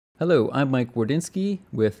Hello, I'm Mike Wardinski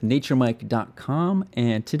with naturemike.com,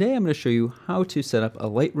 and today I'm going to show you how to set up a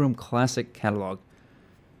Lightroom Classic catalog.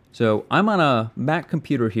 So I'm on a Mac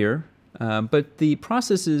computer here, but the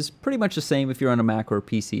process is pretty much the same if you're on a Mac or a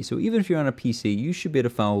PC. So even if you're on a PC, you should be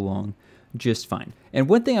able to follow along just fine. And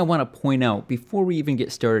one thing I want to point out before we even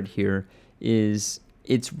get started here is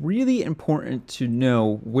it's really important to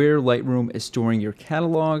know where Lightroom is storing your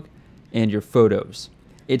catalog and your photos.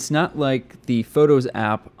 It's not like the Photos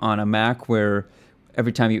app on a Mac where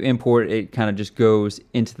every time you import it kind of just goes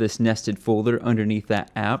into this nested folder underneath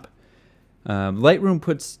that app. Lightroom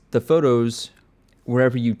puts the photos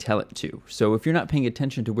wherever you tell it to. So if you're not paying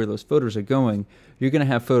attention to where those photos are going, you're going to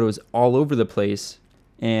have photos all over the place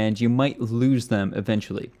and you might lose them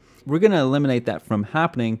eventually. We're going to eliminate that from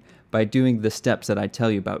happening by doing the steps that I tell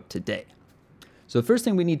you about today. So the first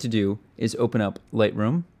thing we need to do is open up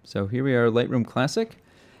Lightroom. So here we are, Lightroom Classic.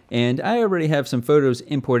 And I already have some photos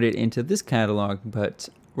imported into this catalog, but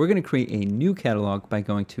we're going to create a new catalog by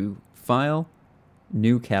going to File,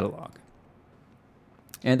 New Catalog.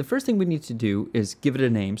 And the first thing we need to do is give it a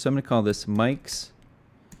name. So I'm going to call this Mike's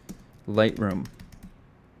Lightroom.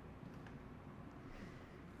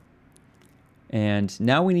 And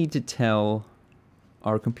now we need to tell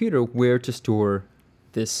our computer where to store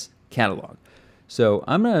this catalog. So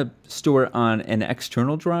I'm going to store it on an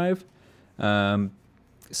external drive.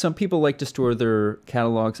 Some people like to store their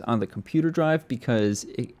catalogs on the computer drive because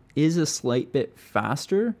it is a slight bit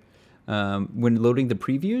faster when loading the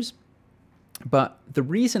previews. But the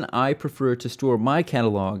reason I prefer to store my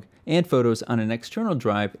catalog and photos on an external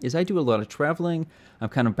drive is I do a lot of traveling. I'm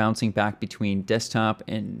kind of bouncing back between desktop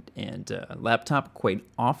and laptop quite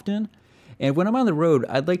often. And when I'm on the road,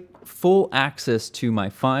 I'd like full access to my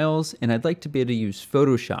files, and I'd like to be able to use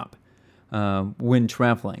Photoshop when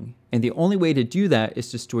traveling. And the only way to do that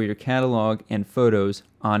is to store your catalog and photos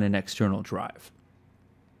on an external drive.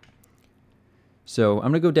 So I'm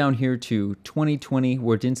going to go down here to 2020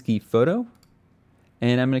 Wardinski Photo,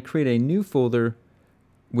 and I'm going to create a new folder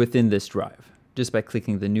within this drive just by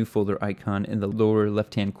clicking the new folder icon in the lower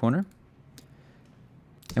left-hand corner.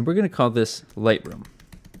 And we're going to call this Lightroom.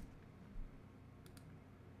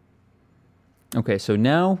 Okay, so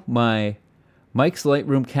now Mike's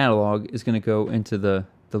Lightroom catalog is going to go into the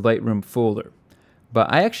Lightroom folder. But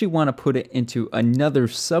I actually want to put it into another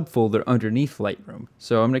subfolder underneath Lightroom.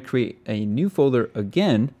 So I'm going to create a new folder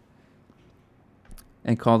again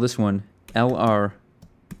and call this one LR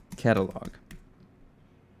Catalog.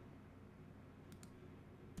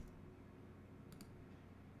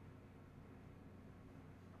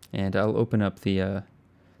 And I'll open up the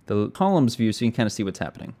columns view so you can kind of see what's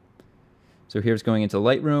happening. So here's going into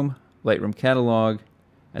Lightroom, Lightroom Catalog,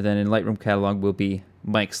 and then in Lightroom Catalog will be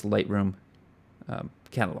Mike's Lightroom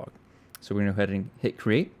catalog. So we're going to go ahead and hit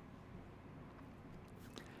Create.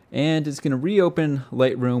 And it's going to reopen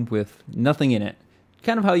Lightroom with nothing in it.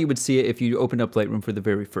 Kind of how you would see it if you opened up Lightroom for the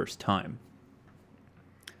very first time.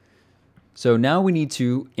 So now we need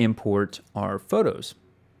to import our photos.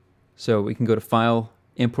 So we can go to File,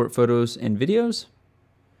 Import Photos and Videos,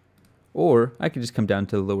 or I could just come down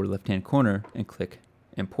to the lower left-hand corner and click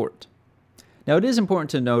Import. Now it is important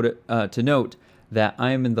to note that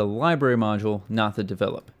I am in the Library module, not the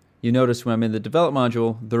Develop. You notice when I'm in the Develop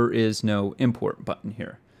module, there is no Import button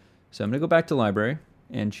here. So I'm going to go back to Library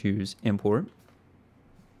and choose Import.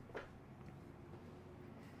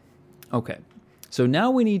 Okay, so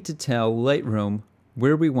now we need to tell Lightroom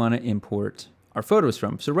where we want to import our photos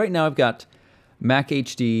from. So right now I've got Mac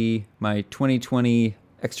HD, my 2020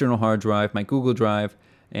 external hard drive, my Google Drive,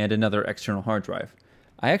 and another external hard drive.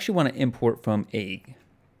 I actually want to import from a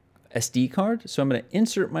SD card, so I'm going to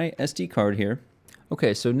insert my SD card here.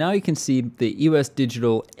 Okay, so now you can see the US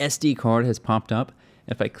Digital SD card has popped up.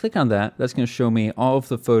 If I click on that, that's going to show me all of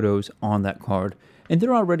the photos on that card. And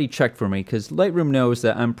they're already checked for me because Lightroom knows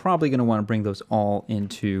that I'm probably going to want to bring those all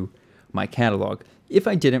into my catalog. If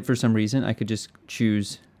I didn't for some reason, I could just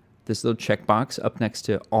choose this little checkbox up next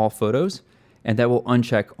to all photos, and that will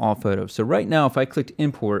uncheck all photos. So right now, if I clicked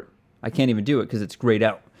import, I can't even do it because it's grayed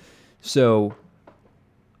out. So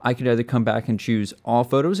I could either come back and choose all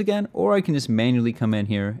photos again, or I can just manually come in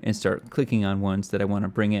here and start clicking on ones that I want to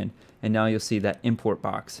bring in. And now you'll see that import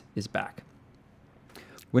box is back.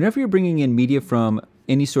 Whenever you're bringing in media from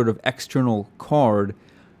any sort of external card,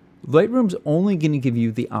 Lightroom's only going to give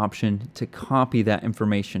you the option to copy that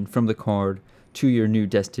information from the card to your new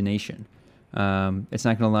destination. It's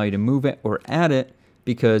not going to allow you to move it or add it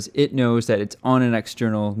because it knows that it's on an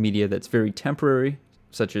external media that's very temporary,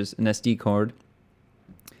 such as an SD card.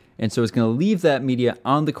 And so it's going to leave that media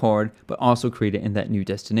on the card, but also create it in that new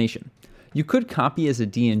destination. You could copy as a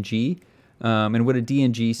DNG, and what a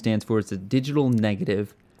DNG stands for is a digital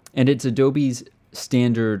negative, and it's Adobe's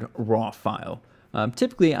standard RAW file.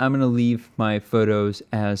 Typically, I'm going to leave my photos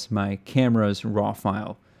as my camera's RAW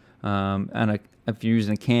file. If you're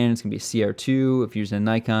using a Canon, it's going to be a CR2. If you're using a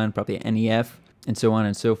Nikon, probably an NEF, and so on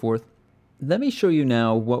and so forth. Let me show you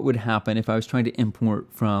now what would happen if I was trying to import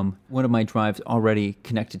from one of my drives already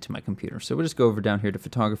connected to my computer. So we'll just go over down here to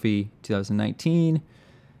Photography 2019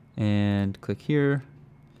 and click here.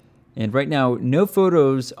 And right now, no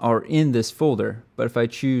photos are in this folder, but if I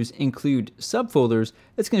choose Include Subfolders,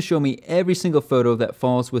 it's going to show me every single photo that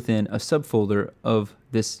falls within a subfolder of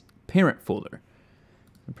this parent folder.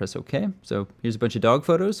 And press OK. So here's a bunch of dog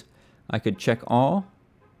photos. I could check all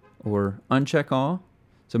or uncheck all.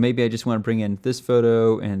 So maybe I just want to bring in this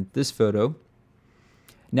photo and this photo.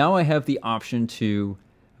 Now I have the option to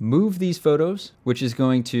move these photos, which is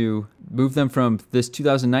going to move them from this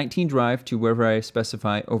 2019 drive to wherever I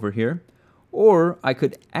specify over here. Or I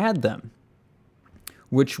could add them,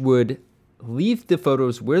 which would leave the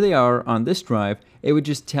photos where they are on this drive. It would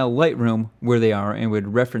just tell Lightroom where they are and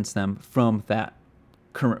would reference them from that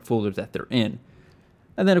current folder that they're in.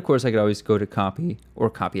 And then of course I could always go to copy or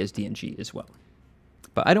copy as DNG as well.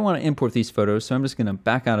 But I don't want to import these photos, so I'm just going to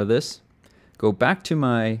back out of this, go back to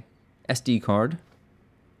my SD card,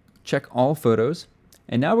 check all photos,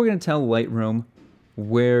 and now we're going to tell Lightroom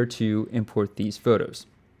where to import these photos.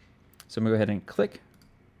 So I'm going to go ahead and click.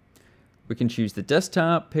 We can choose the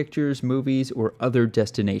desktop, pictures, movies, or other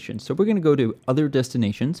destinations. So we're going to go to other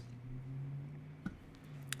destinations,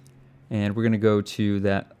 and we're going to go to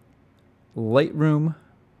that Lightroom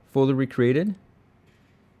folder we created.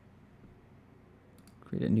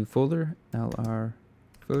 Create a new folder, LR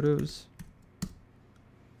Photos.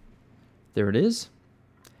 There it is.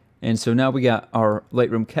 And so now we got our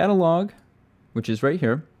Lightroom catalog, which is right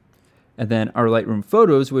here, and then our Lightroom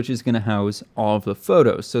Photos, which is going to house all of the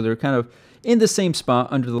photos. So they're kind of in the same spot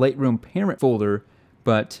under the Lightroom parent folder,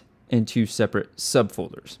 but in two separate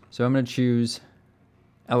subfolders. So I'm going to choose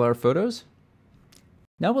LR Photos.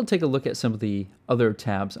 Now we'll take a look at some of the other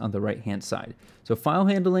tabs on the right-hand side. So file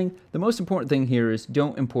handling, the most important thing here is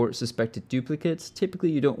don't import suspected duplicates.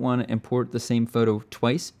 Typically you don't want to import the same photo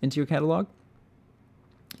twice into your catalog.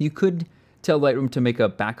 You could tell Lightroom to make a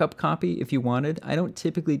backup copy if you wanted. I don't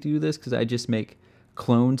typically do this because I just make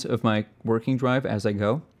clones of my working drive as I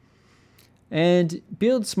go. And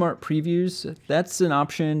build smart previews, that's an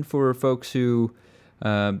option for folks who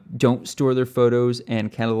don't store their photos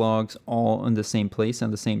and catalogs all in the same place on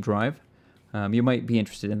the same drive. You might be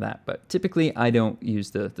interested in that, but typically I don't use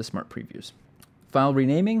the smart previews. File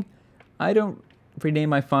renaming, I don't rename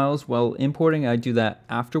my files while importing, I do that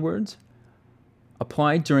afterwards.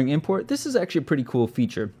 Apply during import, this is actually a pretty cool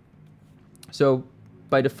feature. So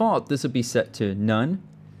by default, this will be set to none,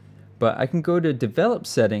 but I can go to develop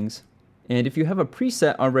settings, and if you have a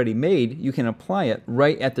preset already made, you can apply it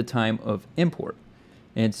right at the time of import.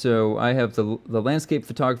 And so I have the Landscape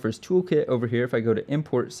Photographer's Toolkit over here. If I go to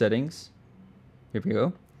Import Settings, here we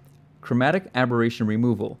go, Chromatic Aberration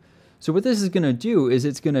Removal. So what this is going to do is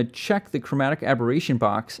it's going to check the chromatic aberration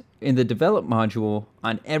box in the Develop module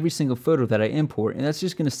on every single photo that I import, and that's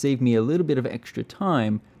just going to save me a little bit of extra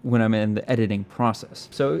time when I'm in the editing process.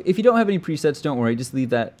 So if you don't have any presets, don't worry, just leave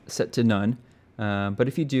that set to none. But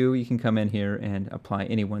if you do, you can come in here and apply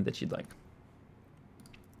any one that you'd like.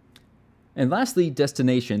 And lastly,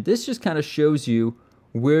 destination. This just kind of shows you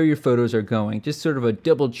where your photos are going, just sort of a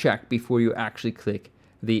double check before you actually click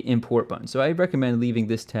the import button. So I recommend leaving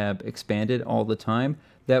this tab expanded all the time.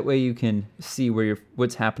 That way you can see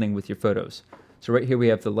what's happening with your photos. So right here we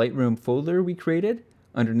have the Lightroom folder we created.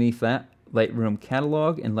 Underneath that, Lightroom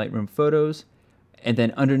catalog and Lightroom Photos. And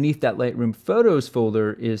then underneath that Lightroom Photos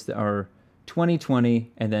folder is our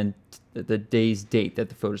 2020 and then the day's date that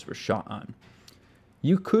the photos were shot on.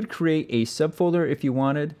 You could create a subfolder if you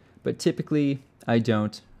wanted, but typically I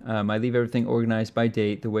don't. I leave everything organized by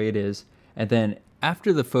date the way it is, and then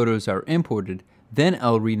after the photos are imported, then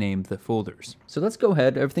I'll rename the folders. So let's go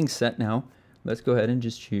ahead, everything's set now. Let's go ahead and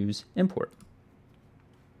just choose import.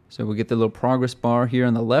 So we'll get the little progress bar here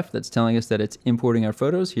on the left that's telling us that it's importing our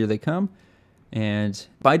photos. Here they come. And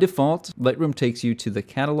by default, Lightroom takes you to the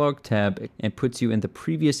catalog tab and puts you in the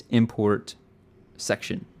previous import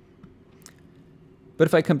section. But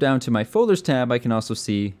if I come down to my folders tab, I can also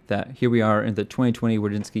see that here we are in the 2020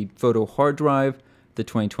 Wardinski photo hard drive, the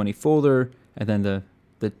 2020 folder, and then the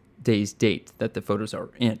day's date that the photos are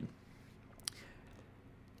in.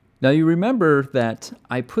 Now you remember that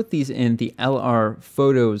I put these in the LR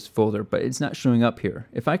Photos folder, but it's not showing up here.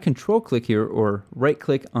 If I control click here or right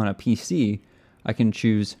click on a PC, I can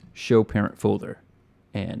choose Show Parent Folder.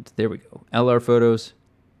 And there we go. LR Photos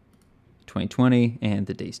 2020 and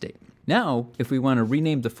the day's date. Now, if we want to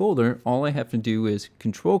rename the folder, all I have to do is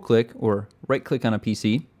control click or right click on a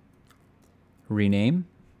PC, rename,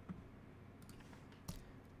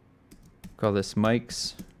 call this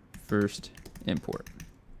Mike's First Import.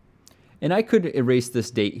 And I could erase this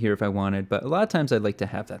date here if I wanted, but a lot of times I'd like to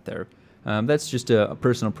have that there. That's just a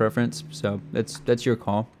personal preference, so that's your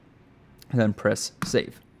call. And then press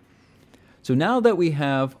save. So now that we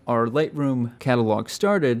have our Lightroom catalog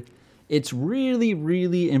started, it's really,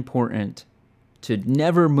 really important to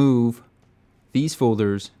never move these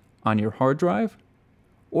folders on your hard drive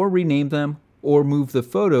or rename them or move the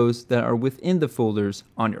photos that are within the folders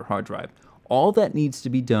on your hard drive. All that needs to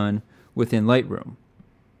be done within Lightroom.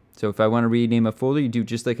 So if I want to rename a folder, you do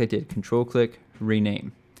just like I did, control click,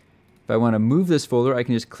 rename. If I want to move this folder, I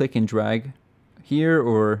can just click and drag here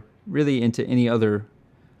or really into any other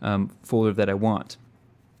folder that I want.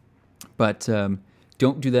 But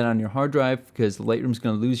don't do that on your hard drive because Lightroom's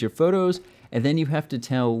going to lose your photos, and then you have to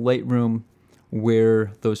tell Lightroom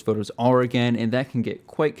where those photos are again, and that can get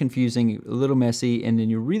quite confusing, a little messy, and then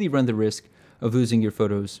you really run the risk of losing your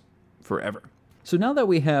photos forever. So now that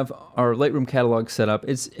we have our Lightroom catalog set up,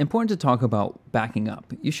 it's important to talk about backing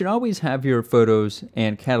up. You should always have your photos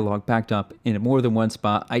and catalog backed up in more than one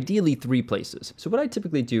spot, ideally 3 places. So what I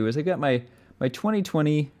typically do is I got my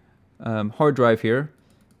 2020 hard drive here.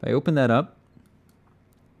 If I open that up,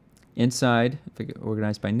 inside, if I get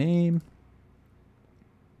organized by name,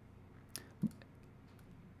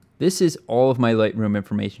 this is all of my Lightroom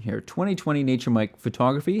information here. 2020 Nature Mike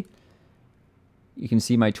Photography. You can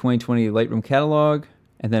see my 2020 Lightroom catalog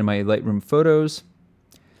and then my Lightroom photos.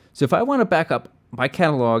 So if I want to back up my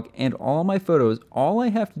catalog and all my photos, all I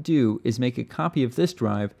have to do is make a copy of this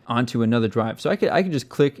drive onto another drive. So I could just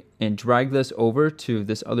click and drag this over to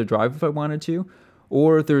this other drive if I wanted to.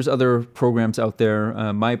 Or there's other programs out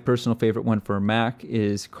there. My personal favorite one for Mac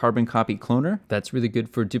is Carbon Copy Cloner. That's really good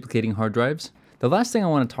for duplicating hard drives. The last thing I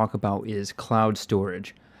want to talk about is cloud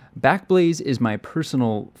storage. Backblaze is my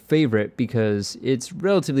personal favorite because it's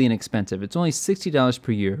relatively inexpensive. It's only $60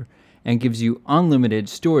 per year and gives you unlimited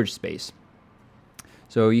storage space.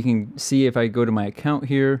 So you can see if I go to my account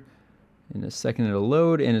here, in a second it'll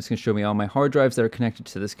load and it's going to show me all my hard drives that are connected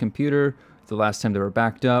to this computer, the last time they were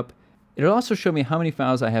backed up. It'll also show me how many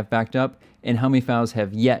files I have backed up and how many files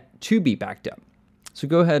have yet to be backed up. So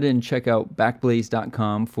go ahead and check out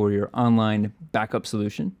backblaze.com for your online backup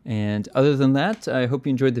solution. And other than that, I hope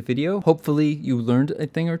you enjoyed the video. Hopefully you learned a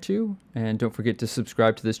thing or two. And don't forget to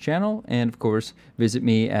subscribe to this channel. And of course, visit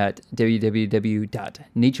me at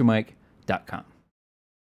www.naturemike.com.